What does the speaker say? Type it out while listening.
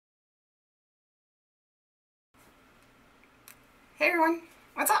Hey everyone,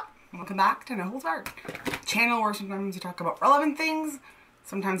 what's up? Welcome back to No Holds Barred, a channel where sometimes we talk about relevant things,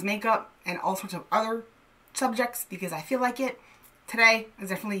 sometimes makeup, and all sorts of other subjects because I feel like it. Today is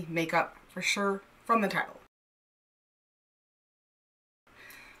definitely makeup, for sure, from the title.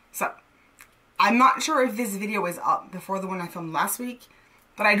 So, I'm not sure if this video is up before the one I filmed last week,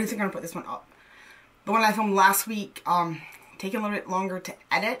 but I do think I'm gonna put this one up. The one I filmed last week, taking a little bit longer to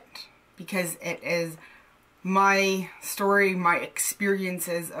edit because it is my story, my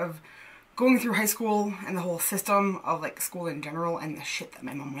experiences of going through high school and the whole system of like school in general and the shit that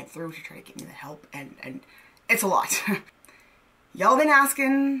my mom went through to try to get me the help, and it's a lot. Y'all been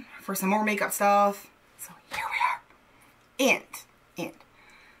asking for some more makeup stuff, so here we are. And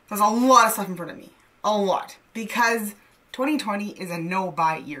there's a lot of stuff in front of me. A lot. Because 2020 is a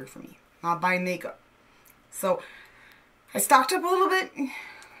no-buy year for me. Not buying makeup. So I stocked up a little bit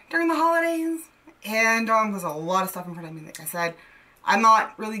during the holidays. And there's a lot of stuff in front of me. Like I said, I'm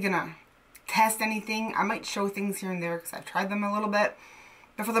not really gonna test anything. I might show things here and there because I've tried them a little bit.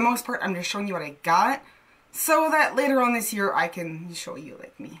 But for the most part, I'm just showing you what I got, so that later on this year, I can show you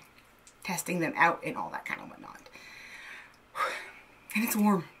like me testing them out and all that kind of whatnot. And it's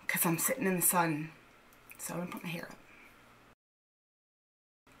warm because I'm sitting in the sun. So I'm gonna put my hair up.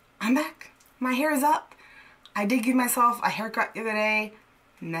 I'm back. My hair is up. I did give myself a haircut the other day.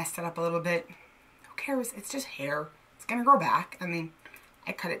 Messed it up a little bit. Who cares? It's just hair. It's gonna grow back. I mean,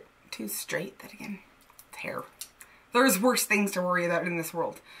 I cut it too straight. That again, it's hair. There's worse things to worry about in this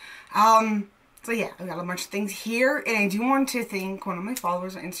world. So yeah, I got a bunch of things here, and I do want to thank one of my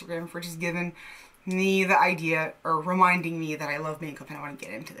followers on Instagram for just giving me the idea, or reminding me that I love makeup and I want to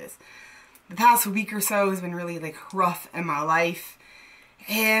get into this. The past week or so has been really like rough in my life,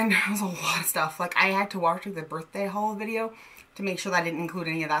 and there's a lot of stuff. Like I had to watch the birthday haul video to make sure that I didn't include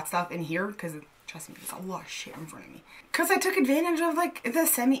any of that stuff in here, because trust me, there's a lot of shit in front of me. Because I took advantage of like the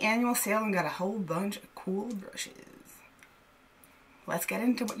semi-annual sale and got a whole bunch of cool brushes. Let's get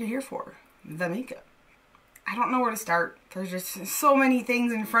into what you're here for, the makeup. I don't know where to start. There's just so many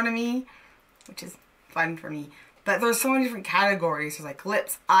things in front of me, which is fun for me. But there's so many different categories. There's like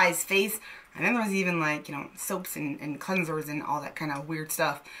lips, eyes, face, and then there's even like, you know, soaps and cleansers and all that kind of weird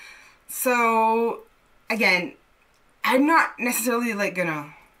stuff. So, again, I'm not necessarily like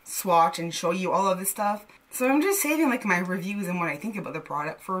gonna swatch and show you all of this stuff. So I'm just saving like my reviews and what I think about the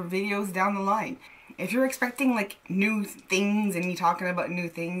product for videos down the line. If you're expecting like new things and me talking about new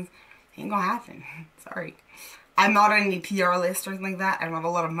things, it ain't gonna happen. Sorry. I'm not on any PR list or anything like that. I don't have a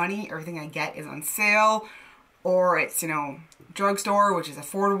lot of money. Everything I get is on sale, or it's, you know, drugstore, which is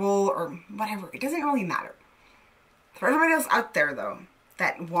affordable, or whatever. It doesn't really matter. For everybody else out there though,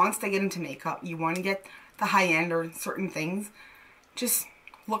 that wants to get into makeup, you want to get the high end or certain things, just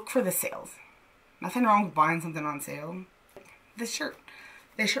look for the sales. Nothing wrong with buying something on sale. This shirt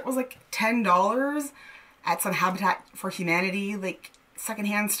was like $10 at some Habitat for Humanity like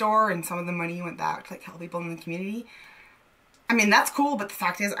secondhand store, and some of the money went back to like help people in the community. I mean, that's cool, but the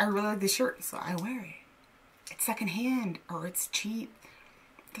fact is I really like this shirt, so I wear it. It's secondhand or it's cheap.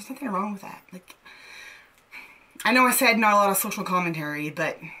 There's nothing wrong with that. Like, I know I said not a lot of social commentary,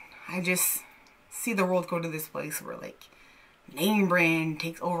 but I just see the world go to this place where like name brand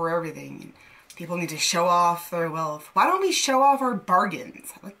takes over everything and people need to show off their wealth. Why don't we show off our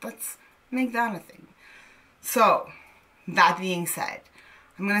bargains? Like, let's make that a thing. So, that being said,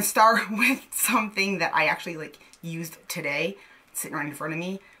 I'm gonna start with something that I actually like used today, sitting right in front of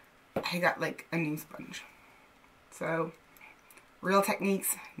me. I got like a new sponge. So, Real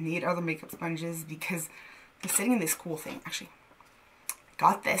Techniques need other makeup sponges because I'm sitting in this cool thing. Actually, I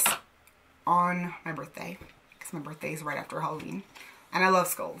got this on my birthday, because my birthday is right after Halloween, and I love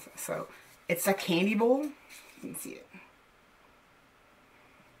skulls. So it's a candy bowl. You can see it.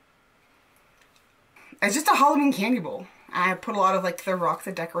 It's just a Halloween candy bowl. I put a lot of like the rocks,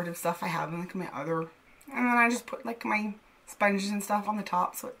 the decorative stuff I have in like my other, and then I just put like my sponges and stuff on the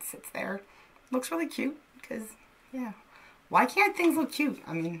top so it sits there. Looks really cute because, yeah, why can't things look cute?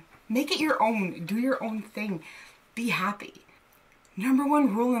 I mean, make it your own. Do your own thing. Be happy.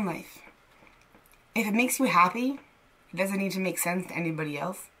 #1 rule in life. If it makes you happy, it doesn't need to make sense to anybody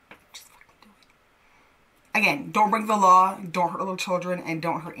else. Just fucking do it. Again, don't break the law, don't hurt little children, and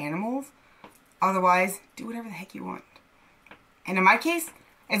don't hurt animals. Otherwise, do whatever the heck you want. And in my case,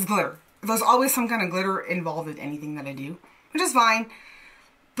 it's glitter. There's always some kind of glitter involved with anything that I do, which is fine.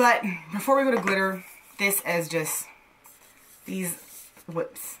 But before we go to glitter, this is just these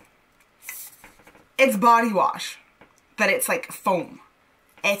whips. It's body wash, but it's like foam.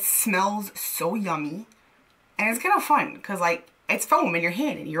 It smells so yummy, and it's kind of fun because like it's foam in your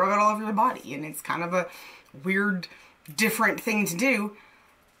hand and you rub it all over your body, and it's kind of a weird different thing to do.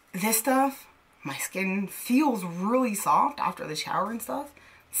 This stuff, my skin feels really soft after the shower and stuff.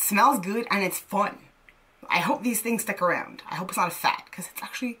 It smells good and it's fun. I hope these things stick around. I hope it's not a fad, because it's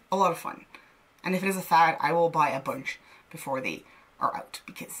actually a lot of fun. And if it is a fad, I will buy a bunch before they are out,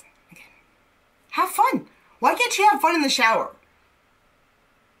 because, again, have fun. Why can't you have fun in the shower?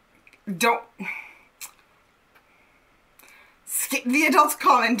 Don't skip the adults'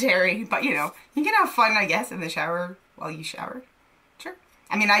 commentary, but you know, you can have fun, I guess, in the shower while you shower. Sure.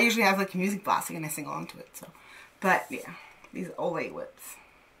 I mean, I usually have like music blasting and I sing along to it, so. But yeah, these Olay whips.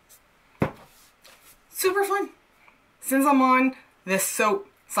 Super fun. Since I'm on the soap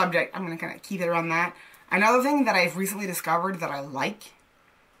subject, I'm gonna kind of keep it around that. Another thing that I've recently discovered that I like,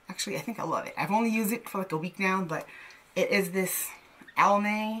 actually I think I love it. I've only used it for like a week now, but it is this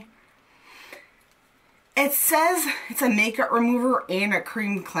Almay. It says it's a makeup remover and a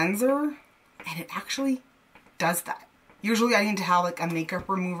cream cleanser, and it actually does that. Usually I need to have like a makeup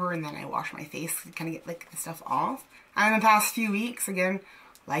remover and then I wash my face to kind of get like the stuff off. And in the past few weeks, again,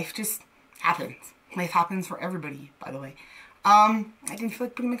 life just happens. Life happens for everybody, by the way. I didn't feel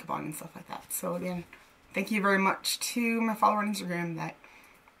like putting makeup on and stuff like that. So again, thank you very much to my follower on Instagram that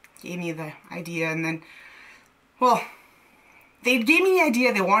gave me the idea. And then, well, they gave me the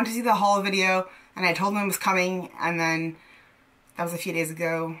idea. They wanted to see the haul video, and I told them it was coming. And then that was a few days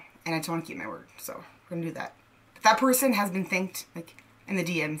ago, and I just want to keep my word. So we're gonna do that. But that person has been thanked, like in the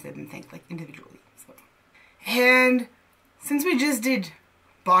DMs, they've been thanked like individually. So, and since we just did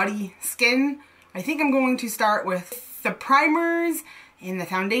body, skin, I think I'm going to start with the primers and the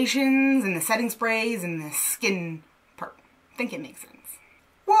foundations and the setting sprays and the skin part. I think it makes sense.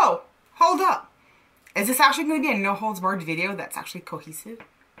 Whoa, hold up. Is this actually going to be a no holds barred video that's actually cohesive?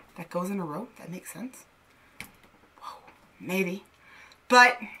 That goes in a row? That makes sense? Whoa, maybe.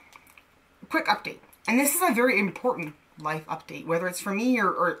 But, quick update. And this is a very important life update, whether it's for me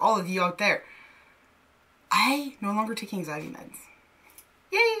or all of you out there. I no longer take anxiety meds.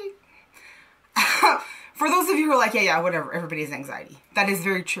 Yay! For those of you who are like, yeah, whatever, everybody has anxiety. That is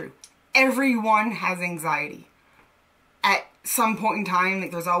very true. Everyone has anxiety. At some point in time, like,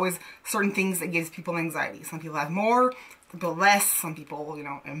 there's always certain things that gives people anxiety. Some people have more, some people less, some people, you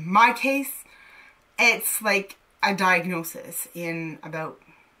know, in my case, it's like a diagnosis. In about,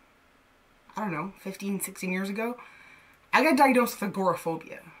 I don't know, 15, 16 years ago, I got diagnosed with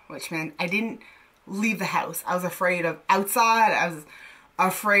agoraphobia, which meant I didn't leave the house. I was afraid of outside. I was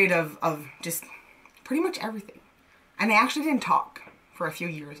afraid of just pretty much everything. And I actually didn't talk for a few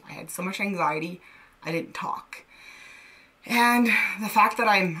years. I had so much anxiety, I didn't talk. And the fact that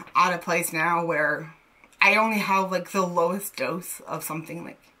I'm at a place now where I only have like the lowest dose of something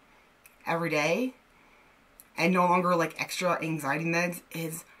like every day and no longer like extra anxiety meds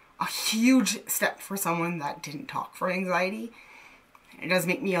is a huge step for someone that didn't talk for anxiety. It does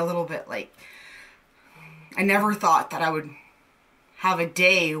make me a little bit like, I never thought that I would have a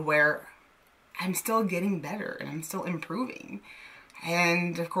day where I'm still getting better and I'm still improving.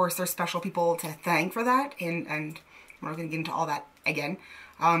 And of course there's special people to thank for that, and we're not going to get into all that again.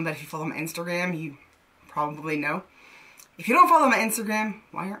 But if you follow my Instagram, you probably know. If you don't follow my Instagram,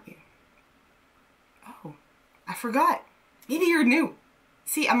 why aren't you? Oh, I forgot. Maybe you're new.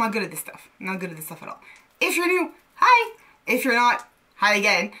 See, I'm not good at this stuff. I'm not good at this stuff at all. If you're new, hi. If you're not, hi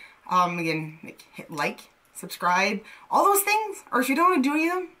again. Again, like, hit like, subscribe, all those things. Or if you don't want to do any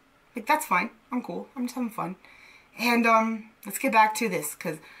of them, like, that's fine. I'm cool. I'm just having fun. And let's get back to this,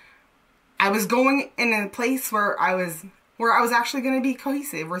 because I was going in a place where I was actually going to be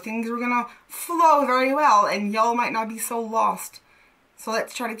cohesive, where things were going to flow very well, and y'all might not be so lost. So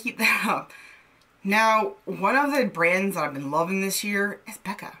let's try to keep that up. Now, one of the brands that I've been loving this year is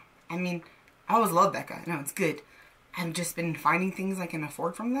Becca. I mean, I always love Becca. No, it's good. I've just been finding things I can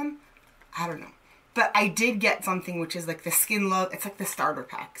afford from them. I don't know. But I did get something which is like the Skin Love. It's like the starter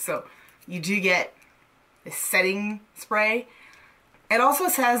pack. So you do get this setting spray. It also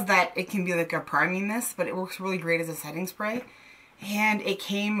says that it can be like a priming mist, but it works really great as a setting spray. And it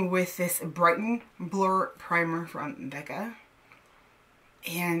came with this Brighten Blur Primer from Becca.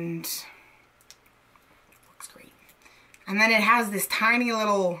 And looks great. And then it has this tiny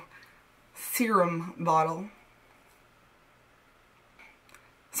little serum bottle.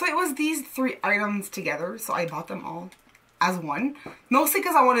 So it was these 3 items together, so I bought them all as one. Mostly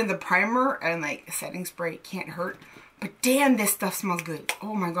because I wanted the primer and like setting spray can't hurt. But damn, this stuff smells good.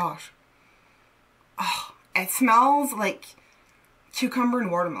 Oh my gosh. Oh, it smells like cucumber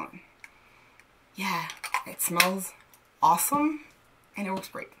and watermelon. Yeah, it smells awesome and it works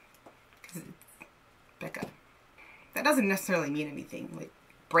great. Because it's Becca. That doesn't necessarily mean anything. Like,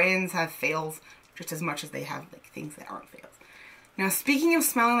 brands have fails, just as much as they have like things that aren't fails. Now, speaking of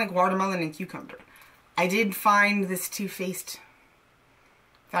smelling like watermelon and cucumber, I did find this Too Faced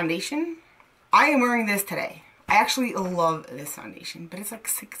foundation. I am wearing this today. I actually love this foundation, but it's like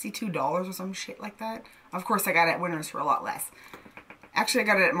 $62 or some shit like that. Of course, I got it at Winners for a lot less. Actually, I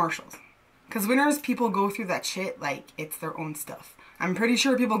got it at Marshall's. Because Winners, people go through that shit like it's their own stuff. I'm pretty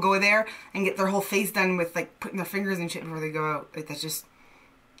sure people go there and get their whole face done with like putting their fingers and shit before they go out. Like, that's just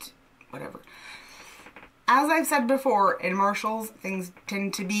whatever. As I've said before, in Marshall's, things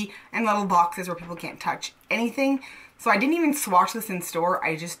tend to be in little boxes where people can't touch anything. So I didn't even swatch this in store.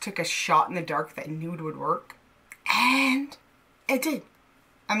 I just took a shot in the dark that nude would work. And it did.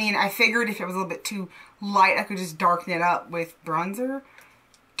 I mean, I figured if it was a little bit too light, I could just darken it up with bronzer.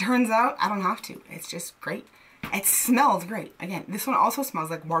 Turns out, I don't have to. It's just great. It smells great. Again, this one also smells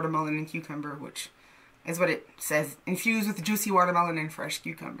like watermelon and cucumber, which is what it says. Infused with juicy watermelon and fresh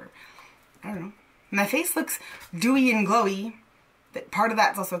cucumber. I don't know. My face looks dewy and glowy, but part of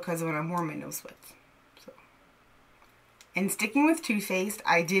that's also because when I'm warm, my nose sweats. So. And sticking with Too Faced,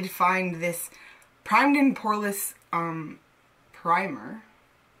 I did find this Primed and Poreless primer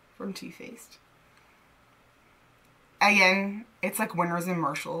from Too Faced. Again, it's like Winners and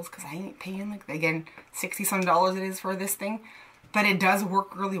Marshalls because I ain't paying like, again, $60 some it is for this thing. But it does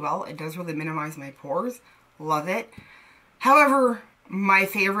work really well. It does really minimize my pores. Love it. However, my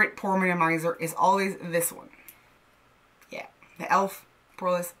favorite pore minimizer is always this one. Yeah, the e.l.f.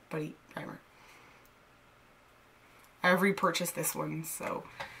 Poreless Buddy Primer. I've repurchased this one, so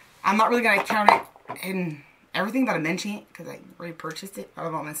I'm not really going to count it in everything that I'm mentioning because I repurchased it out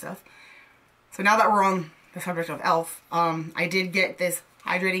of all my stuff. So now that we're on the subject of e.l.f., I did get this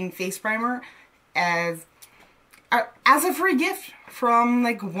hydrating face primer as a free gift from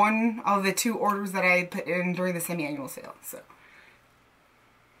like one of the 2 orders that I put in during the semi-annual sale. So,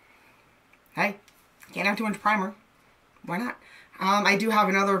 hey, can't have too much primer. Why not? I do have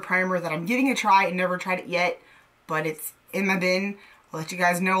another primer that I'm giving a try. I never tried it yet, but it's in my bin. I'll let you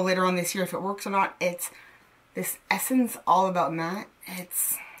guys know later on this year if it works or not. It's this Essence All About Matte.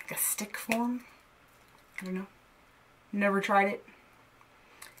 It's like a stick form. I don't know. Never tried it.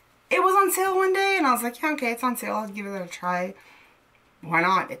 It was on sale one day and I was like, yeah, okay, it's on sale. I'll give it a try. Why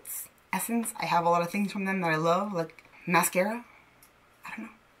not? It's Essence. I have a lot of things from them that I love, like mascara. I don't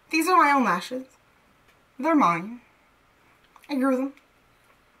know. These are my own lashes. They're mine. I grew them.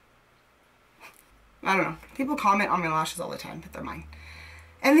 I don't know. People comment on my lashes all the time, but they're mine.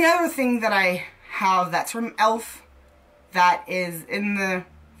 And the other thing that I have that's from e.l.f. that is in the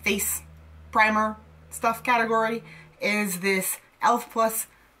face primer stuff category is this e.l.f. Plus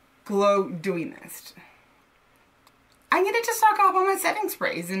Glow Dewy Mist. I needed to stock up on my setting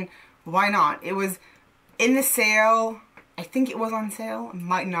sprays, and why not? It was in the sale. I think it was on sale. It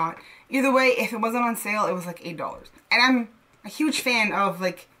might not. Either way, if it wasn't on sale, it was like $8. And I'm a huge fan of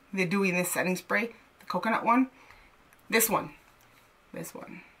like the Dewy Mist setting spray, the coconut one. This one. This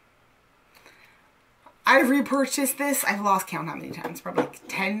one. I've repurchased this. I've lost count how many times. Probably like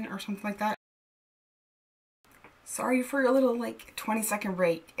 10 or something like that. Sorry for a little like 20-second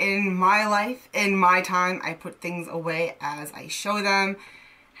break. In my life, in my time, I put things away as I show them.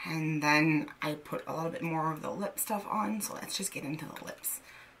 And then I put a little bit more of the lip stuff on. So let's just get into the lips.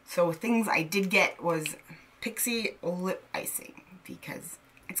 So things I did get was Pixie lip icing because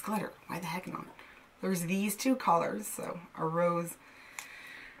it's glitter. Why the heck not? There's these 2 colors. So a rose.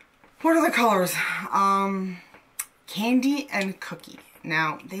 What are the colors? Candy and Cookie.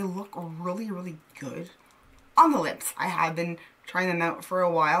 Now they look really, really good on the lips. I have been trying them out for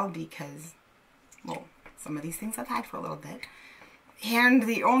a while because, well, some of these things I've had for a little bit. And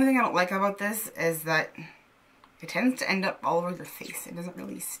the only thing I don't like about this is that it tends to end up all over your face. It doesn't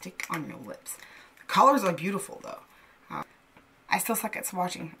really stick on your lips. The colors are beautiful though. I still suck at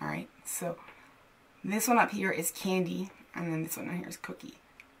swatching, alright? So this one up here is Candy, and then this one down here is Cookie.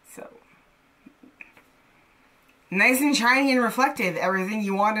 So nice and shiny and reflective. Everything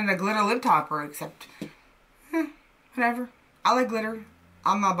you want in a glitter lip topper, except whatever. I like glitter.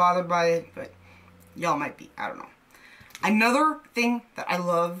 I'm not bothered by it, but y'all might be. I don't know. Another thing that I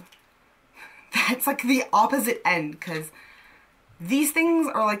love that's like the opposite end, because these things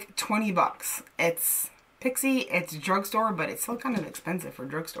are like 20 bucks. It's Pixie, it's drugstore, but it's still kind of expensive for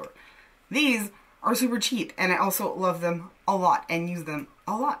drugstore. These are super cheap, and I also love them a lot and use them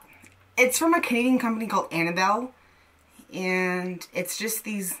a lot. It's from a Canadian company called Annabelle, and it's just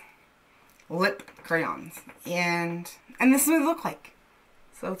these lip crayons, and this is what they look like.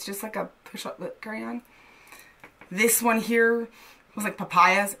 So it's just like a push-up lip crayon. This one here was like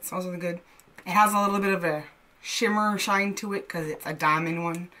papayas. It smells really good. It has a little bit of a shimmer shine to it because it's a diamond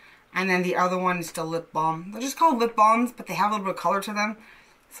one. And then the other one is still lip balm. They're just called lip balms, but they have a little bit of color to them.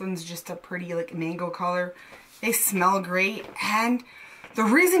 This one's just a pretty like mango color. They smell great, and the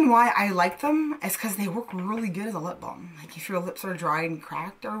reason why I like them is because they work really good as a lip balm. Like if your lips are dry and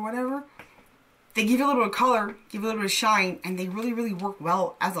cracked or whatever, they give you a little bit of color, give you a little bit of shine, and they really, really work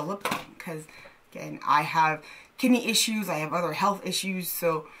well as a lip balm. Because again, I have kidney issues, I have other health issues,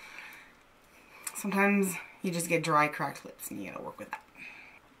 so sometimes you just get dry, cracked lips, and you gotta work with that.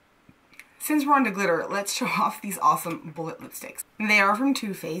 Since we're on to glitter, let's show off these awesome bullet lipsticks. They are from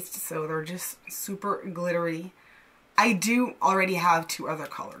Too Faced, so they're just super glittery. I do already have 2 other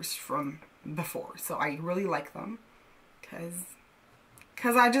colors from before, so I really like them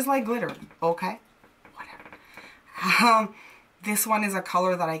because I just like glitter, okay? Whatever. This one is a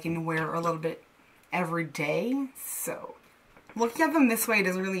color that I can wear a little bit every day, so looking at them this way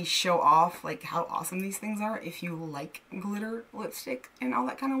doesn't really show off like how awesome these things are if you like glitter lipstick and all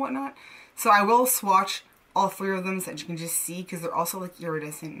that kind of whatnot. So I will swatch all 3 of them so that you can just see, because they're also like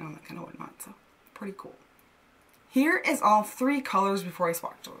iridescent and all that kind of whatnot, so pretty cool. Here is all 3 colors before I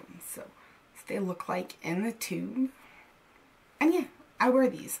swatch them. So they look like in the tube. And yeah, I wear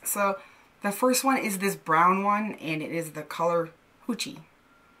these. So the first one is this brown one, and it is the color Hoochie.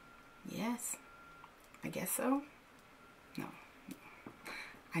 Yes, I guess so. No,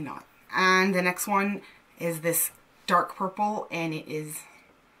 I'm not. And the next one is this dark purple, and it is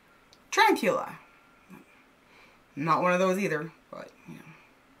Tarantula. Not one of those either, but you know.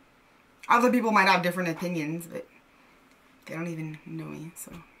 Other people might have different opinions, but they don't even know me,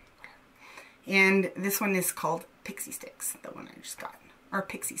 so. And this one is called Pixie Sticks, the one I just got. Or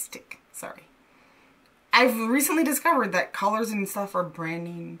Pixie Stick, sorry. I've recently discovered that colors and stuff are brand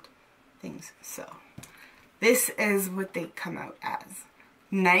named things, so. This is what they come out as.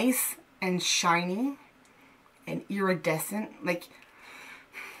 Nice and shiny and iridescent. Like,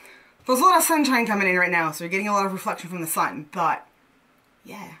 there's a lot of sunshine coming in right now, so you're getting a lot of reflection from the sun, but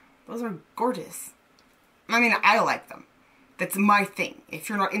yeah, those are gorgeous. I mean, I like them. That's my thing. If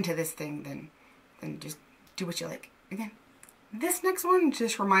you're not into this thing, then just do what you like. Again, this next one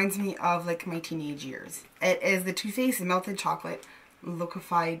just reminds me of like my teenage years. It is the Too Faced Melted Chocolate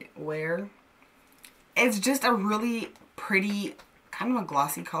Liquefied Wear. It's just a really pretty, kind of a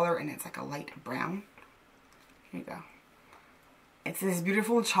glossy color, and it's like a light brown. Here you go. It's this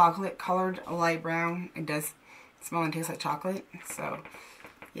beautiful chocolate colored light brown. It does smell and taste like chocolate, so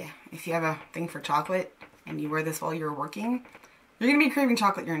yeah, if you have a thing for chocolate and you wear this while you're working, you're going to be craving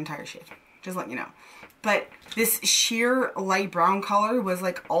chocolate your entire shift. Just letting you know. But this sheer light brown color was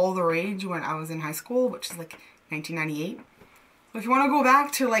like all the rage when I was in high school, which is like 1998. So if you want to go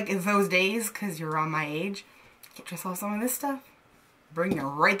back to like those days, because you're around my age, get yourself some of this stuff. Bring you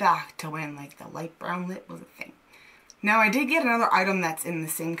right back to when like the light brown lip was a thing. Now I did get another item that's in the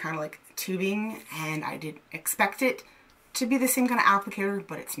same kind of like tubing, and I did expect it to be the same kind of applicator,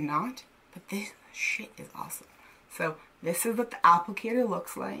 but it's not. But this shit is awesome. So this is what the applicator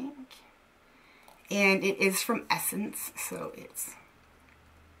looks like. And it is from Essence, so it's,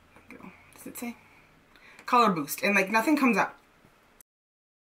 does it say? Color Boost, and like nothing comes out.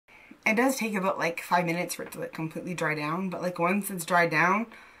 It does take about like 5 minutes for it to like completely dry down, but like once it's dried down,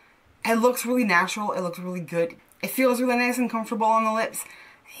 it looks really natural, it looks really good. It feels really nice and comfortable on the lips,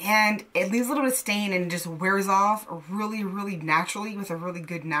 and it leaves a little bit of stain and just wears off really, really naturally with a really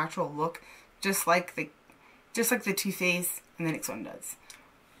good natural look, just like the Too Faced and the next one does.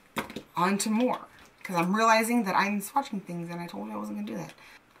 On to more, because I'm realizing that I'm swatching things and I told you I wasn't going to do that.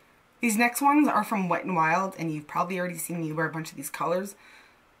 These next ones are from Wet n Wild, and you've probably already seen me wear a bunch of these colors.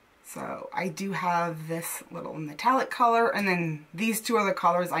 So I do have this little metallic color, and then these 2 other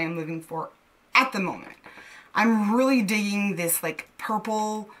colors I am living for at the moment. I'm really digging this like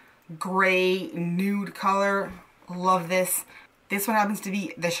purple, gray, nude color. Love this. This one happens to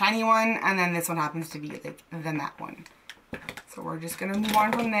be the shiny one, and then this one happens to be like the matte one. So we're just going to move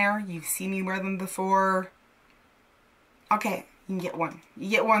on from there. You've seen me wear them before. Okay, you can get one. You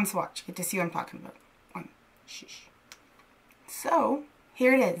get one swatch. Get to see what I'm talking about. One. Shh. So,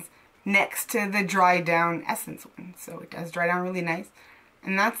 here it is. Next to the dry down Essence one. So it does dry down really nice.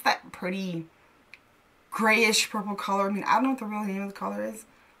 And that's that pretty grayish purple color. I mean, I don't know what the real name of the color is.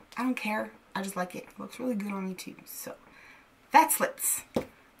 I don't care. I just like it. It looks really good on me too. So, that's lips.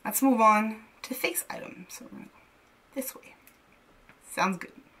 Let's move on to face items. So we're going to go this way. Sounds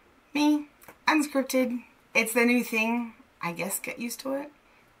good. Me, unscripted. It's the new thing. I guess get used to it.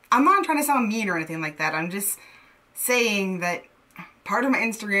 I'm not trying to sound mean or anything like that. I'm just saying that part of my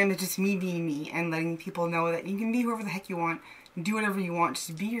Instagram is just me being me and letting people know that you can be whoever the heck you want, do whatever you want,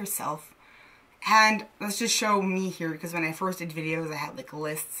 just be yourself. And let's just show me here, because when I first did videos, I had like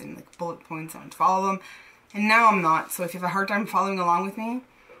lists and like bullet points on to follow them. And now I'm not. So if you have a hard time following along with me,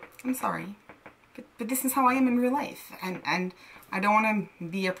 I'm sorry. But this is how I am in real life. And I don't want to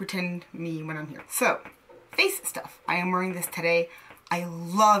be a pretend me when I'm here. So, face stuff. I am wearing this today. I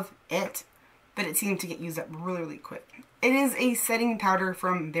love it, but it seemed to get used up really, really quick. It is a setting powder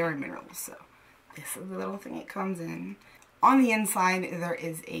from Bare Minerals. So, this is the little thing it comes in. On the inside, there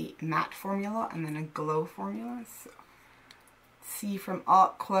is a matte formula and then a glow formula. So, see from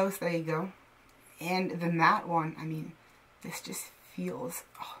up close, there you go. And the matte one, I mean, this just feels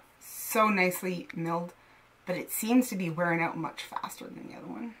so nicely milled, but it seems to be wearing out much faster than the other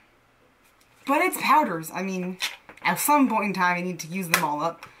one. But it's powders. I mean, at some point in time, I need to use them all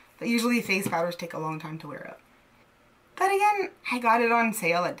up. But usually face powders take a long time to wear up. But again, I got it on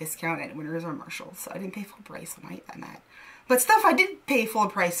sale at discount at Winners or Marshalls, so I didn't pay full price on that. But stuff I did pay full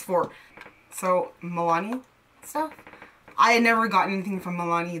price for. So, Milani stuff. I had never gotten anything from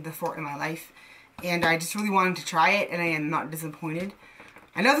Milani before in my life, and I just really wanted to try it, and I am not disappointed.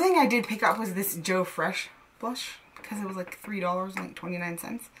 Another thing I did pick up was this Joe Fresh blush, because it was like $3 and like 29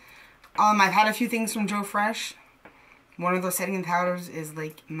 cents. I've had a few things from Joe Fresh. One of those setting powders is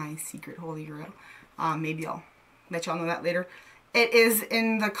like my secret holy grail. Maybe I'll let y'all know that later. It is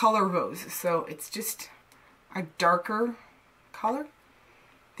in the color Rose, so it's just a darker color,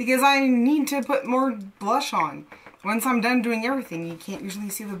 because I need to put more blush on. Once I'm done doing everything, you can't usually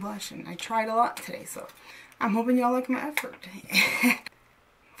see the blush, and I tried a lot today, so I'm hoping y'all like my effort.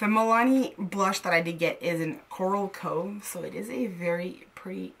 The Milani blush that I did get is in Coral Cove, so it is a very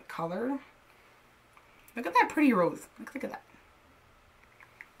pretty color. Look at that pretty rose. Look at that.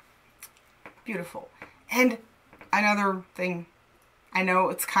 Beautiful. And another thing, I know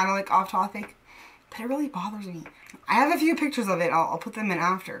it's kind of like off topic, but it really bothers me. I have a few pictures of it. I'll put them in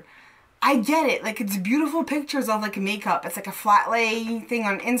after. I get it. Like, it's beautiful pictures of like makeup. It's like a flat lay thing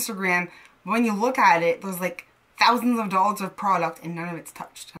on Instagram. When you look at it, there's like thousands of dollars of product and none of it's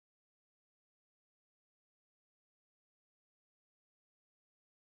touched.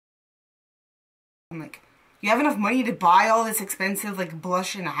 I'm like, you have enough money to buy all this expensive like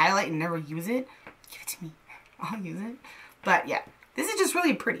blush and highlight and never use it? Give it to me. I'll use it. But yeah, this is just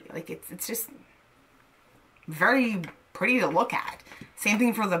really pretty. Like, it's just very pretty to look at. Same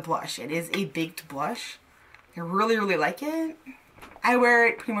thing for the blush. It is a baked blush. I really, really like it. I wear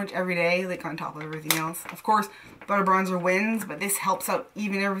it pretty much every day, like on top of everything else. Of course, butter bronzer wins, but this helps out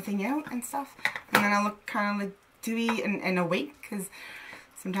even everything out and stuff. And then I look kind of like dewy and awake, because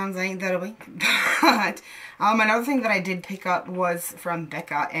sometimes I ain't that awake. But another thing that I did pick up was from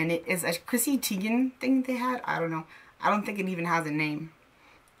Becca, and it is a Chrissy Teigen thing they had. I don't know. I don't think it even has a name.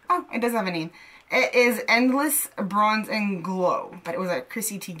 Oh, it does have a name. It is Endless Bronze and Glow, but it was a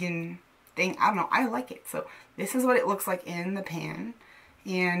Chrissy Teigen thing. I don't know. I like it. So this is what it looks like in the pan.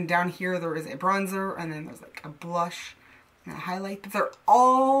 And down here there is a bronzer, and then there's like a blush and a highlight. But they're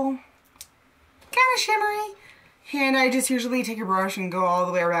all kind of shimmery. And I just usually take a brush and go all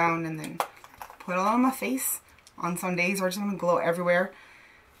the way around and then put it on my face on some days, or just want to glow everywhere.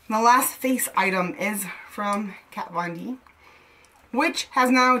 And the last face item is from Kat Von D, which has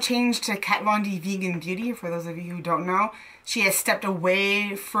now changed to Kat Von D Vegan Beauty. For those of you who don't know, she has stepped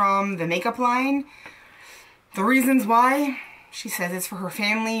away from the makeup line. The reasons why, she says it's for her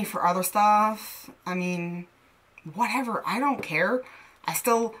family, for other stuff. I mean, whatever. I don't care. I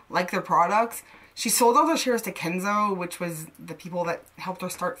still like their products. She sold all the shares to Kenzo, which was the people that helped her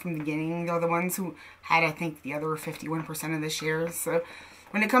start from the beginning. They're the ones who had, I think, the other 51% of the shares. So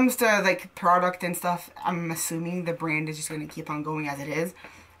when it comes to like product and stuff, I'm assuming the brand is just going to keep on going as it is.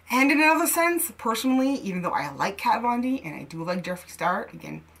 And in another sense, personally, even though I like Kat Von D and I do like Jeffree Star,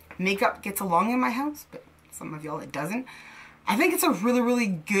 again, makeup gets along in my house, but some of y'all it doesn't. I think it's a really, really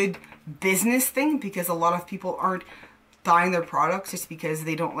good business thing, because a lot of people aren't buying their products just because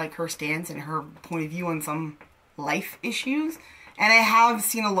they don't like her stance and her point of view on some life issues. And I have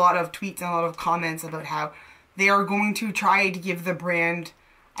seen a lot of tweets and a lot of comments about how they are going to try to give the brand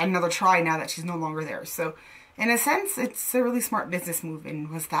another try now that she's no longer there. So in a sense, it's a really smart business move. And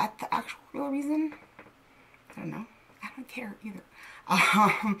was that the actual real reason? I don't know. I don't care either.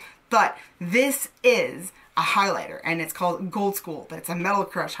 But this is a highlighter, and it's called Gold School, but it's a Metal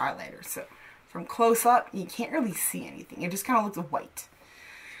Crush highlighter. So from close up, you can't really see anything. It just kind of looks white.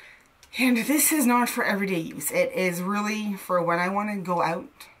 And this is not for everyday use. It is really for when I want to go out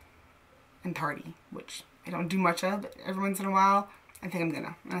and party, which I don't do much of, but every once in a while, I think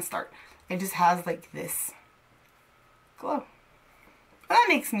I'm gonna start. It just has like this glow. Well, that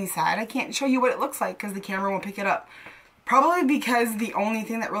makes me sad. I can't show you what it looks like because the camera won't pick it up. Probably because the only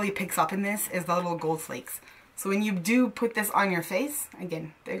thing that really picks up in this is the little gold flakes. So when you do put this on your face,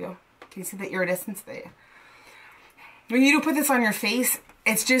 again, there you go. Can you see the iridescence there? When you do put this on your face,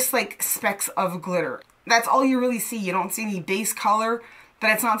 it's just like specks of glitter. That's all you really see. You don't see any base color, but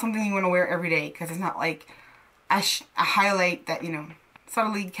it's not something you want to wear every day because it's not like a highlight that, you know,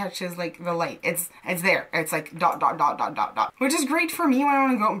 subtly catches like the light. It's there. It's like dot, dot, dot, dot, dot, dot. Which is great for me when I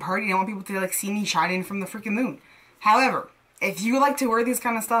want to go out and party. I want people to like see me shining from the freaking moon. However, if you like to wear this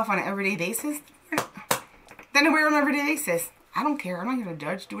kind of stuff on an everyday basis, then wear it on an everyday basis. I don't care. I'm not here to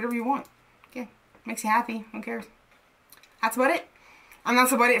judge. Do whatever you want. Okay. Makes you happy. Who cares? That's about it. And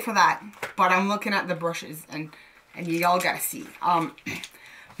that's about it for that. But I'm looking at the brushes and y'all gotta see.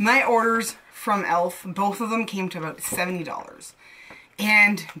 My orders from e.l.f., both of them came to about $70.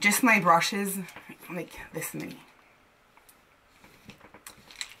 And just my brushes, like this many.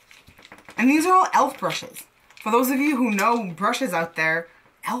 And these are all e.l.f. brushes. For those of you who know brushes out there,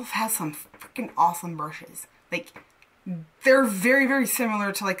 e.l.f. has some freaking awesome brushes. Like, they're very, very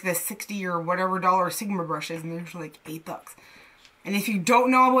similar to like the $60 or whatever dollar Sigma brushes, and they're usually like $8. And if you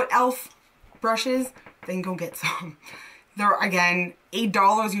don't know about e.l.f. brushes, then go get some. They're, again,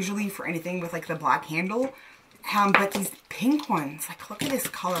 $8 usually for anything with like the black handle. But these pink ones, like look at this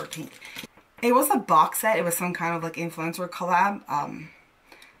color pink. It was a box set. It was some kind of like influencer collab.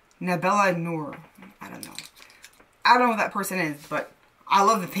 Nabella Noor. I don't know. I don't know who that person is, but I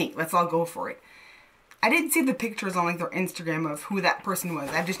love the pink. Let's all go for it. I did see the pictures on like their Instagram of who that person was.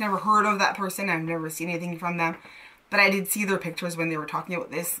 I've just never heard of that person. I've never seen anything from them. But I did see their pictures when they were talking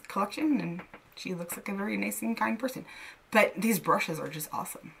about this collection, and she looks like a very nice and kind person. But these brushes are just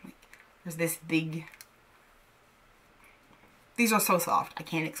awesome. Like, there's this big... These are so soft. I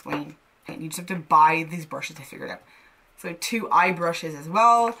can't explain. And you just have to buy these brushes to figure it out. So 2 eye brushes as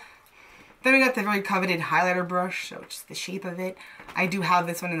well. Then we got the very coveted highlighter brush, so just the shape of it. I do have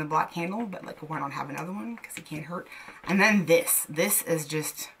this one in the black handle, but like why not have another one? Because it can't hurt. And then this. This is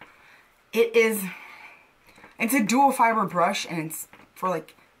just... It's a dual fiber brush, and it's for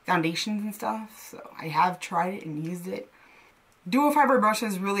like foundations and stuff. So I have tried it and used it. Dual fiber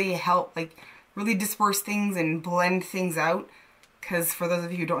brushes really help like really disperse things and blend things out. Because for those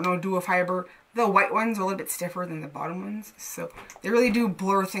of you who don't know dual fiber, the white ones are a little bit stiffer than the bottom ones. So they really do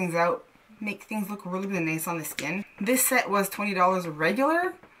blur things out, make things look really, really nice on the skin. This set was $20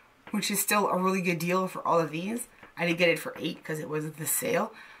 regular, which is still a really good deal for all of these. I did get it for $8 because it was the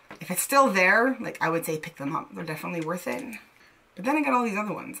sale. If it's still there, like I would say pick them up. They're definitely worth it. But then I got all these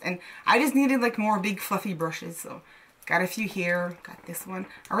other ones. And I just needed like more big fluffy brushes. So got a few here. Got this one.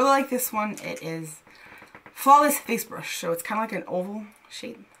 I really like this one. It is Flawless Face Brush. So it's kind of like an oval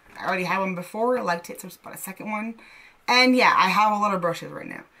shape. I already had one before. I liked it. So I just bought a second one. And yeah, I have a lot of brushes right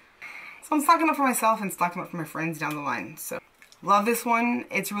now. So I'm stocking up for myself and stocking up for my friends down the line. So love this one.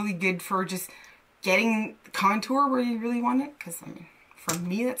 It's really good for just getting contour where you really want it. Because I mean, for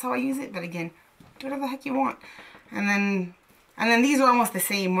me, that's how I use it. But again, do whatever the heck you want. And then these are almost the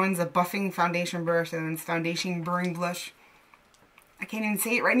same. One's a buffing foundation brush and then it's foundation burring blush. I can't even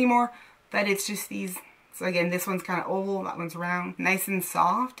say it right anymore, but it's just these. So again, this one's kind of oval, that one's round. Nice and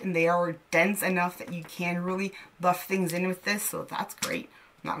soft, and they are dense enough that you can really buff things in with this, so that's great.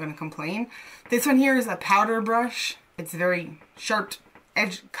 I'm not going to complain. This one here is a powder brush. It's very sharp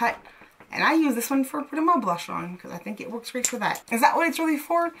edge cut. And I use this one for putting my blush on because I think it works great for that. Is that what it's really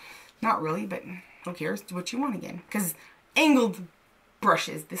for? Not really, but who cares? Do what you want again. Because angled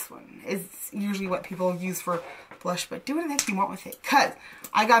brushes, this one, is usually what people use for blush. But do whatever the heck you want with it. Because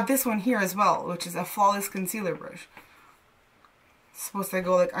I got this one here as well, which is a Flawless Concealer brush. It's supposed to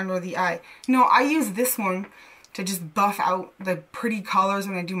go like under the eye. No, I use this one to just buff out the pretty colors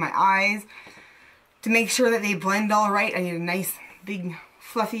when I do my eyes. To make sure that they blend all right, I need a nice, big,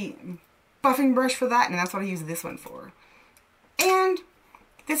 fluffy buffing brush for that, and that's what I use this one for. And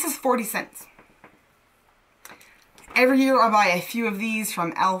this is 40 cents. Every year I buy a few of these from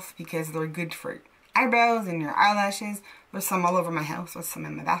e.l.f. because they're good for eyebrows and your eyelashes. There's some all over my house. There's some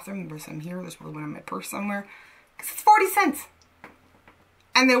in my bathroom. There's some here. There's probably one in my purse somewhere. Because it's 40 cents.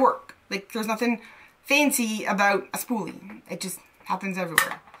 And they work. Like, there's nothing fancy about a spoolie. It just happens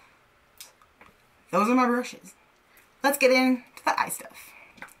everywhere. Those are my brushes. Let's get into the eye stuff.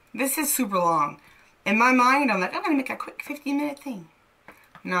 This is super long. In my mind, I'm like, I'm going to make a quick 15-minute thing.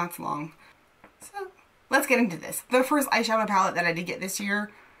 No, it's long. So, let's get into this. The first eyeshadow palette that I did get this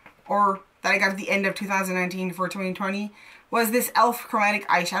year, or that I got at the end of 2019 for 2020, was this e.l.f. chromatic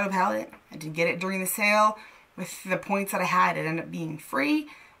eyeshadow palette. I did get it during the sale. With the points that I had, it ended up being free.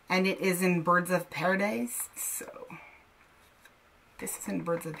 And it is in Birds of Paradise. So, this isn't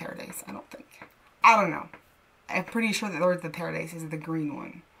Birds of Paradise, I don't think. I don't know. I'm pretty sure that Lords of Paradise is the green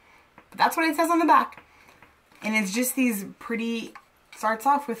one. But that's what it says on the back. And it's just these pretty, starts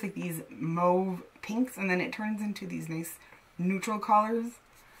off with like these mauve pinks and then it turns into these nice neutral colors.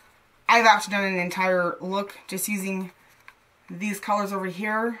 I've actually done an entire look just using these colors over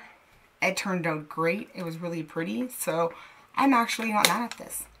here. It turned out great. It was really pretty. So I'm actually not mad at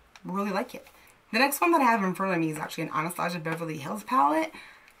this. Really like it. The next one that I have in front of me is actually an Anastasia Beverly Hills palette.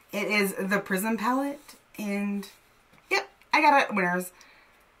 It is the Prism palette. And yep, I got it at Winners.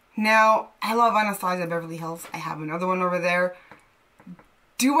 Now, I love Anastasia Beverly Hills. I have another one over there.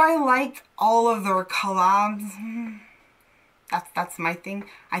 Do I like all of their collabs? That's my thing.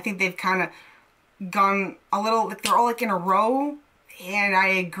 I think they've kind of gone a little, like they're all like in a row. And I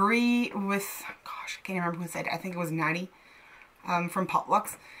agree with, gosh, I can't remember who said it. I think it was Nadi from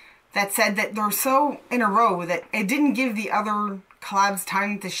PopLuxe that said that they're so in a row that it didn't give the other collabs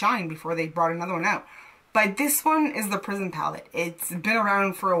time to shine before they brought another one out. But this one is the Prism palette. It's been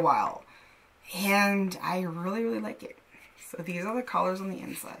around for a while. And I really, really like it. So these are the colors on the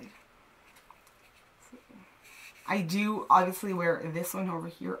inside. So I do obviously wear this one over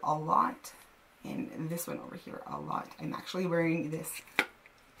here a lot. And this one over here a lot. I'm actually wearing this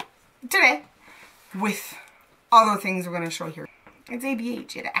today with other things we're going to show here. It's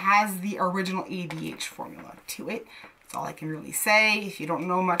ABH. It has the original ABH formula to it. That's all I can really say. If you don't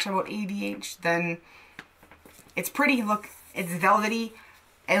know much about ABH, then it's pretty. Look, it's velvety.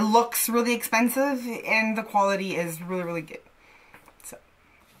 It looks really expensive, and the quality is really, really good. So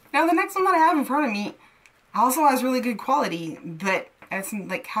now the next one that I have in front of me also has really good quality, but it's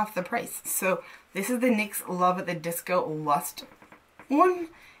like half the price. So this is the NYX Love at the Disco Lust one,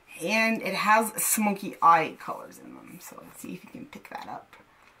 and it has smoky eye colors in them. So let's see if you can pick that up.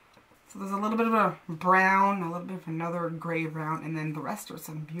 So there's a little bit of a brown, a little bit of another gray brown, and then the rest are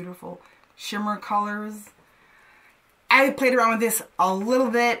some beautiful shimmer colors. I played around with this a little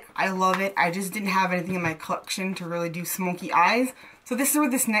bit. I love it. I just didn't have anything in my collection to really do smoky eyes. So this is where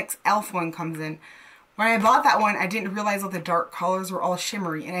this next e.l.f. one comes in. When I bought that one, I didn't realize that the dark colors were all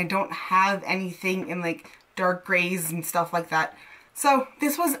shimmery, and I don't have anything in like dark grays and stuff like that. So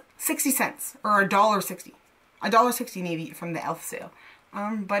this was 60 cents or $1.60. $1.60 maybe from the e.l.f. sale.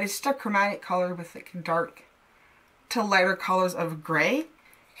 But it's just a chromatic color with like dark to lighter colors of gray.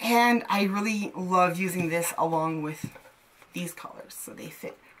 And I really love using this along with these colors. So they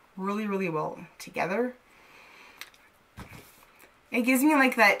fit really, really well together. It gives me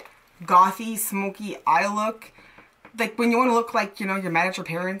like that gothy, smoky eye look. Like when you want to look like, you know, you're mad at your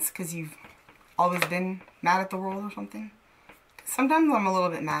parents because you've always been mad at the world or something. Sometimes I'm a little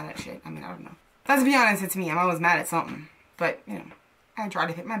bit mad at shit. I mean, I don't know. Let's be honest, it's me. I'm always mad at something. But, you know, I try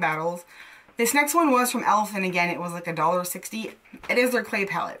to pick my battles. This next one was from e.l.f. and again, it was like $1.60. It is their clay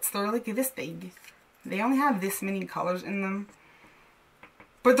palettes. They're like this big. They only have this many colors in them.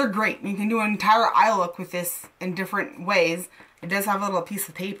 But they're great. You can do an entire eye look with this in different ways. It does have a little piece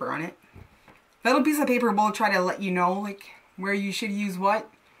of paper on it. The little piece of paper will try to let you know like where you should use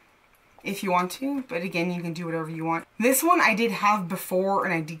what if you want to. But again, you can do whatever you want. This one I did have before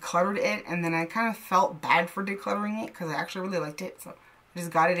and I decluttered it. And then I kind of felt bad for decluttering it because I actually really liked it. So I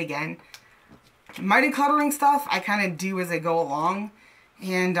just got it again. My decluttering stuff I kind of do as I go along.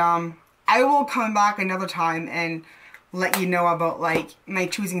 And I will come back another time and let you know about like my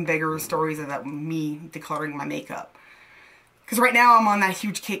choosing bigger stories about me decluttering my makeup. Because right now I'm on that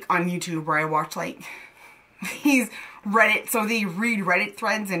huge kick on YouTube where I watch like these Reddit, so they read Reddit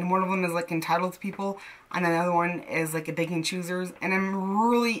threads and one of them is like entitled people and another one is like a Big and Choosers. And I'm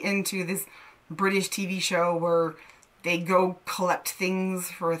really into this British TV show where they go collect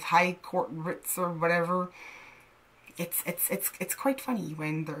things for high court writs or whatever. It's quite funny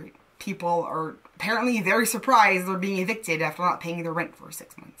when the people are apparently very surprised they're being evicted after not paying their rent for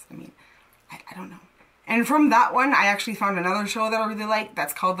 6 months. I mean, I don't know. And from that one, I actually found another show that I really like.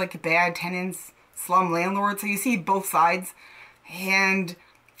 That's called like Bad Tenants, Slum Landlord. So you see both sides. And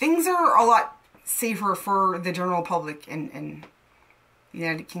things are a lot safer for the general public in the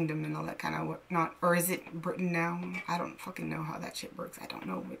United Kingdom and all that kind of whatnot. Or is it Britain now? I don't fucking know how that shit works. I don't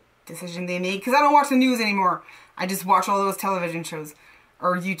know what decision they made. Because I don't watch the news anymore. I just watch all those television shows.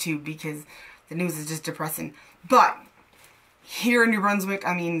 Or YouTube because the news is just depressing. But here in New Brunswick,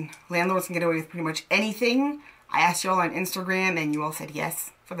 I mean, landlords can get away with pretty much anything. I asked y'all on Instagram and you all said yes,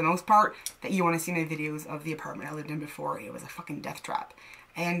 for the most part, that you want to see my videos of the apartment I lived in before. It was a fucking death trap.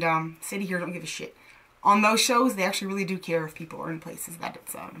 And city here don't give a shit. On those shows, they actually really do care if people are in places that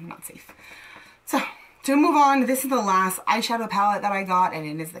it's not safe. So, to move on, this is the last eyeshadow palette that I got, and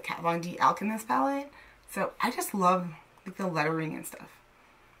it is the Kat Von D Alchemist palette. So, I just love like, the lettering and stuff.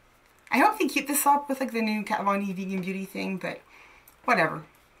 I hope they keep this up with like the new Kat Von D Vegan Beauty thing, but whatever.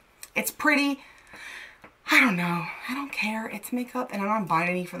 It's pretty. I don't know. I don't care. It's makeup and I'm not buying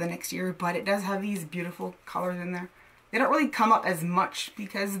any for the next year, but it does have these beautiful colors in there. They don't really come up as much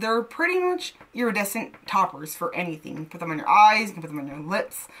because they're pretty much iridescent toppers for anything. You can put them on your eyes, you can put them on your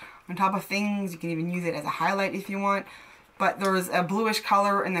lips, on top of things. You can even use it as a highlight if you want. But there's a bluish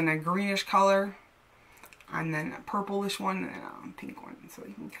color and then a greenish color. And then a purplish one and a pink one. So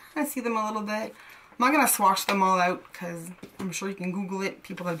you can kind of see them a little bit. I'm not going to swatch them all out because I'm sure you can Google it.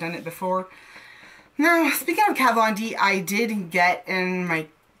 People have done it before. Now, speaking of Kat Von D, I did get in my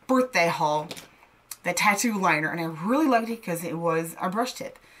birthday haul the tattoo liner, and I really liked it because it was a brush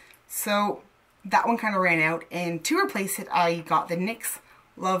tip. So that one kind of ran out, and to replace it, I got the NYX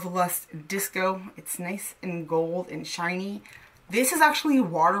Love Lust Disco. It's nice and gold and shiny. This is actually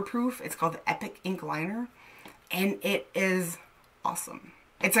waterproof. It's called the Epic Ink Liner, and it is awesome.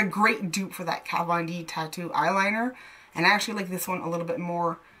 It's a great dupe for that Kat Von D tattoo eyeliner, and I actually like this one a little bit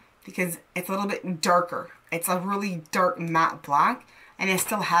more because it's a little bit darker. It's a really dark matte black, and it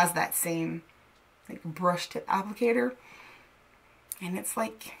still has that same like brush tip applicator, and it's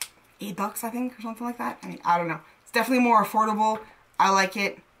like $8 I think or something like that. I mean, I don't know. It's definitely more affordable. I like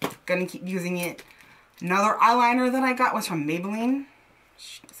it. Gonna keep using it. Another eyeliner that I got was from Maybelline.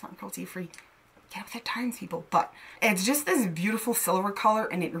 It's not cruelty free. Get with the times, people. But it's just this beautiful silver color,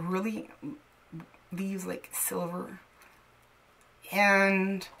 and it really leaves like silver.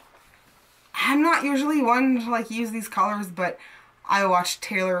 And I'm not usually one to like use these colors, but I watched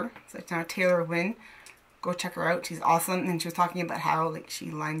Taylor, so it's now Taylor Wynn. Go check her out. She's awesome. And she was talking about how like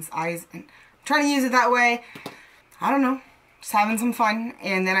she lines eyes, and I'm trying to use it that way. I don't know. Just having some fun.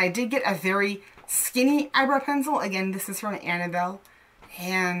 And then I did get a very skinny eyebrow pencil. Again, this is from Annabelle.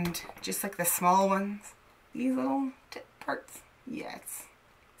 And just like the small ones. These little tip parts. Yeah, it's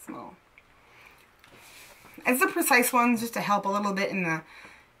small. It's the precise ones just to help a little bit in the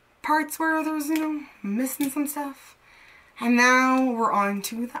parts where there's, you know, missing some stuff. And now we're on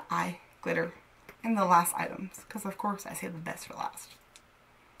to the eye glitter and the last items, because of course I saved the best for last.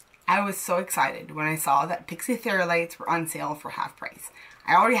 I was so excited when I saw that Pixie Fairy Lights were on sale for half price.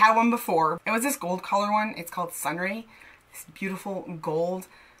 I already had one before. It was this gold color one. It's called Sunray. It's beautiful gold.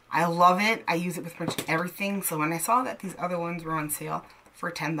 I love it. I use it with pretty much everything. So when I saw that these other ones were on sale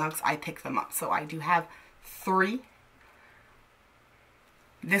for $10, I picked them up. So I do have 3.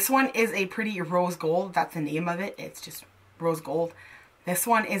 This one is a pretty rose gold. That's the name of it. It's just rose gold. This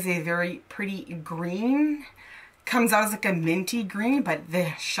one is a very pretty green. Comes out as like a minty green, but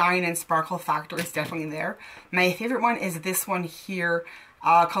the shine and sparkle factor is definitely there. My favorite one is this one here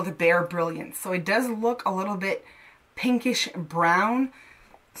called the Bare Brilliance. So it does look a little bit pinkish brown.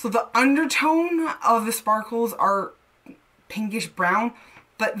 So the undertone of the sparkles are pinkish brown,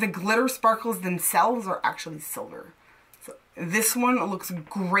 but the glitter sparkles themselves are actually silver. So this one looks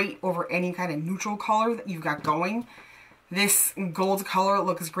great over any kind of neutral color that you've got going. This gold color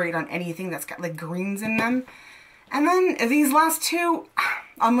looks great on anything that's got like greens in them. And then these last two,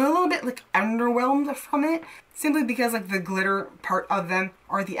 I'm a little bit like underwhelmed from it, simply because like the glitter part of them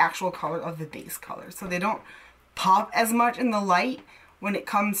are the actual color of the base color. So they don't pop as much in the light when it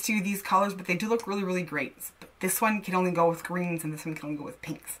comes to these colors, but they do look really, really great. But this one can only go with greens and this one can only go with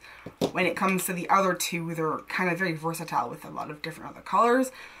pinks. When it comes to the other two, they're kind of very versatile with a lot of different other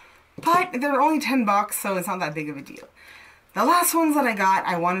colors, but they're only $10, so it's not that big of a deal. The last ones that I got,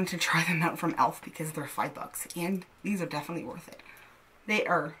 I wanted to try them out from e.l.f. because they're $5, and these are definitely worth it. They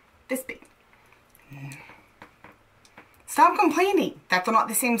are this big. Stop complaining that they're not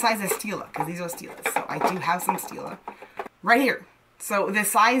the same size as Stila, because these are Stilas. So I do have some Stila right here. So the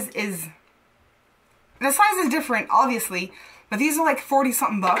size is different, obviously, but these are like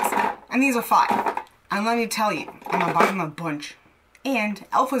 40-something bucks, and these are $5. And let me tell you, I'm gonna buy them a bunch. And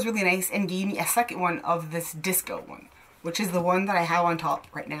e.l.f. was really nice and gave me a second one of this disco one, which is the one that I have on top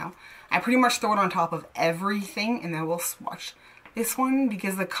right now. I pretty much throw it on top of everything, and then we'll swatch this one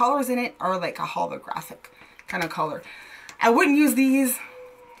because the colors in it are like a holographic kind of color. I wouldn't use these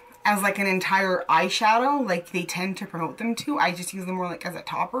as like an entire eyeshadow like they tend to promote them to. I just use them more like as a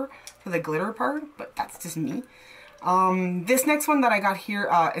topper for the glitter part, but that's just me. This next one that I got here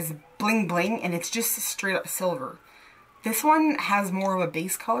is Bling Bling, and it's just straight up silver. This one has more of a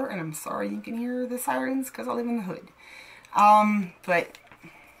base color, and I'm sorry you can hear the sirens because I live in the hood. But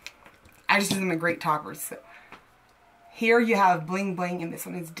I just use them as great toppers. So here you have Bling Bling, and this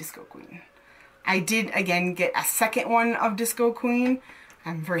one is Disco Queen. I did again get a second one of Disco Queen.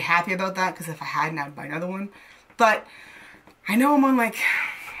 I'm very happy about that because if I hadn't, I'd buy another one. But I know I'm on like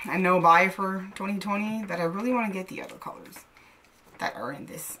a no buy for 2020 that I really want to get the other colors that are in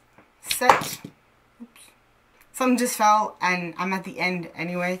this set. Oops. Something just fell and I'm at the end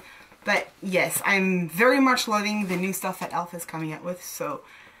anyway. But yes, I'm very much loving the new stuff that e.l.f. is coming out with. So,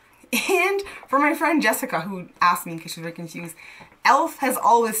 and for my friend Jessica, who asked me because she's very confused, e.l.f. has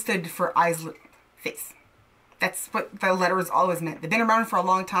always stood for eyes, lip, face. That's what the letters always meant. They've been around for a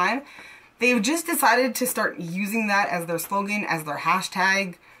long time. They've just decided to start using that as their slogan, as their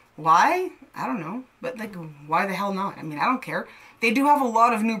hashtag. Why? I don't know. But like, why the hell not? I mean, I don't care. They do have a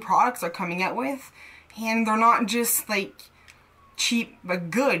lot of new products they're coming out with. And they're not just like cheap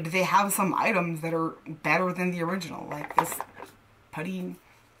but good. They have some items that are better than the original. Like this putty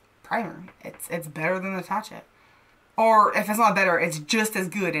primer. It's better than the Touch It. Or if it's not better, it's just as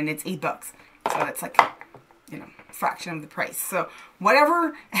good and it's $8. So it's like, you know, fraction of the price. So whatever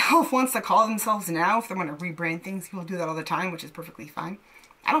e.l.f. wants to call themselves now, if they want to rebrand things, people do that all the time, which is perfectly fine.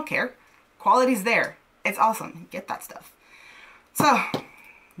 I don't care. Quality's there. It's awesome. Get that stuff. So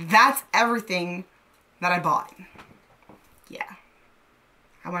that's everything that I bought. Yeah.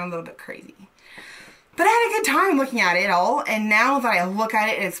 I went a little bit crazy. But I had a good time looking at it all, and now that I look at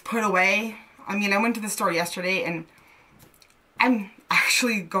it and it's put away, I mean, I went to the store yesterday and I'm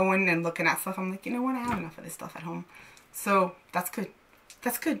actually going and looking at stuff. I'm like, you know what, I have enough of this stuff at home. So that's good.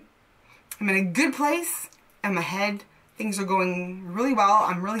 That's good. I'm in a good place in my head. Things are going really well.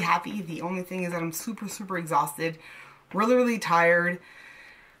 I'm really happy. The only thing is that I'm super, super exhausted. Really, really tired.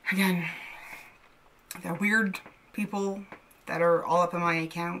 Again, they're weird people that are all up in my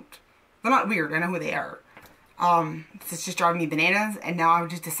account. They're not weird. I know who they are. It's just driving me bananas. And now I've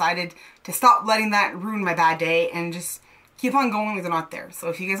just decided to stop letting that ruin my bad day and just keep on going like they're not there. So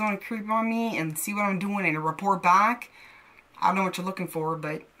if you guys want to creep on me and see what I'm doing and report back, I don't know what you're looking for,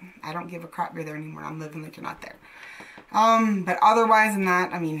 but I don't give a crap you're there anymore. I'm living like you're not there. But otherwise than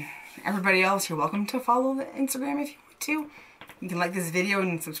that, I mean, everybody else, you're welcome to follow the Instagram if you want to. You can like this video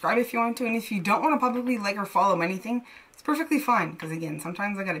and subscribe if you want to. And if you don't want to publicly like or follow anything, it's perfectly fine. Because again,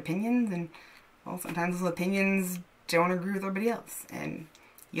 sometimes I got opinions and, well, sometimes those opinions don't agree with everybody else. And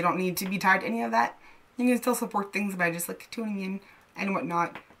you don't need to be tied to any of that. You can still support things by just like tuning in and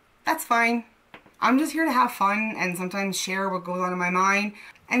whatnot. That's fine. I'm just here to have fun and sometimes share what goes on in my mind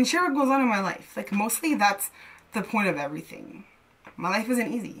and share what goes on in my life. Like mostly that's the point of everything. My life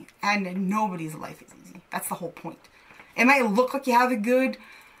isn't easy and nobody's life is easy. That's the whole point. It might look like you have it good,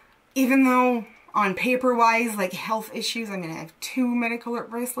 even though on paper wise, like health issues, I mean, I have 2 medical alert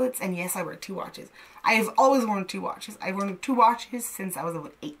bracelets and yes, I wear 2 watches. I have always worn 2 watches. I've worn 2 watches since I was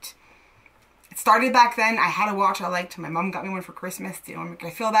about 8. It started back then. I had a watch I liked. My mom got me one for Christmas. You know, make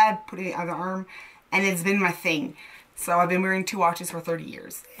I feel bad, put it on the arm, and it's been my thing. So I've been wearing 2 watches for 30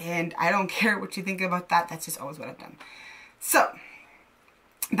 years. And I don't care what you think about that. That's just always what I've done. So,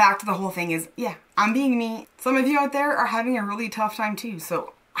 back to the whole thing is, yeah, I'm being me. Some of you out there are having a really tough time too.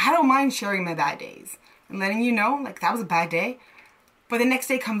 So, I don't mind sharing my bad days. And letting you know, like, that was a bad day. But the next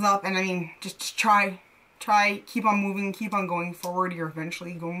day comes up and I mean, just try, keep on moving, keep on going forward. You're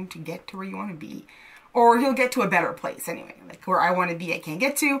eventually going to get to where you want to be. Or you'll get to a better place anyway. Like where I want to be, I can't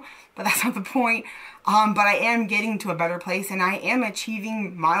get to, but that's not the point. But I am getting to a better place and I am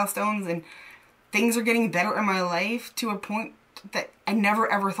achieving milestones and things are getting better in my life to a point that I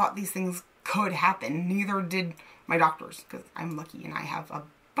never ever thought these things could happen. Neither did my doctors, because I'm lucky and I have a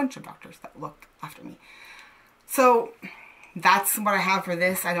bunch of doctors that look after me. So that's what I have for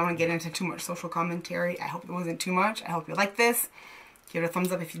this. I don't want to get into too much social commentary. I hope it wasn't too much. I hope you liked this. Give it a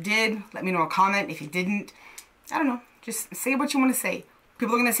thumbs up if you did. Let me know a comment if you didn't. I don't know. Just say what you want to say.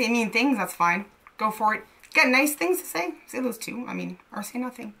 People are going to say mean things. That's fine. Go for it. Got nice things to say? Say those too. I mean, or say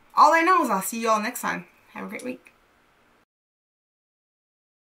nothing. All I know is I'll see you all next time. Have a great week.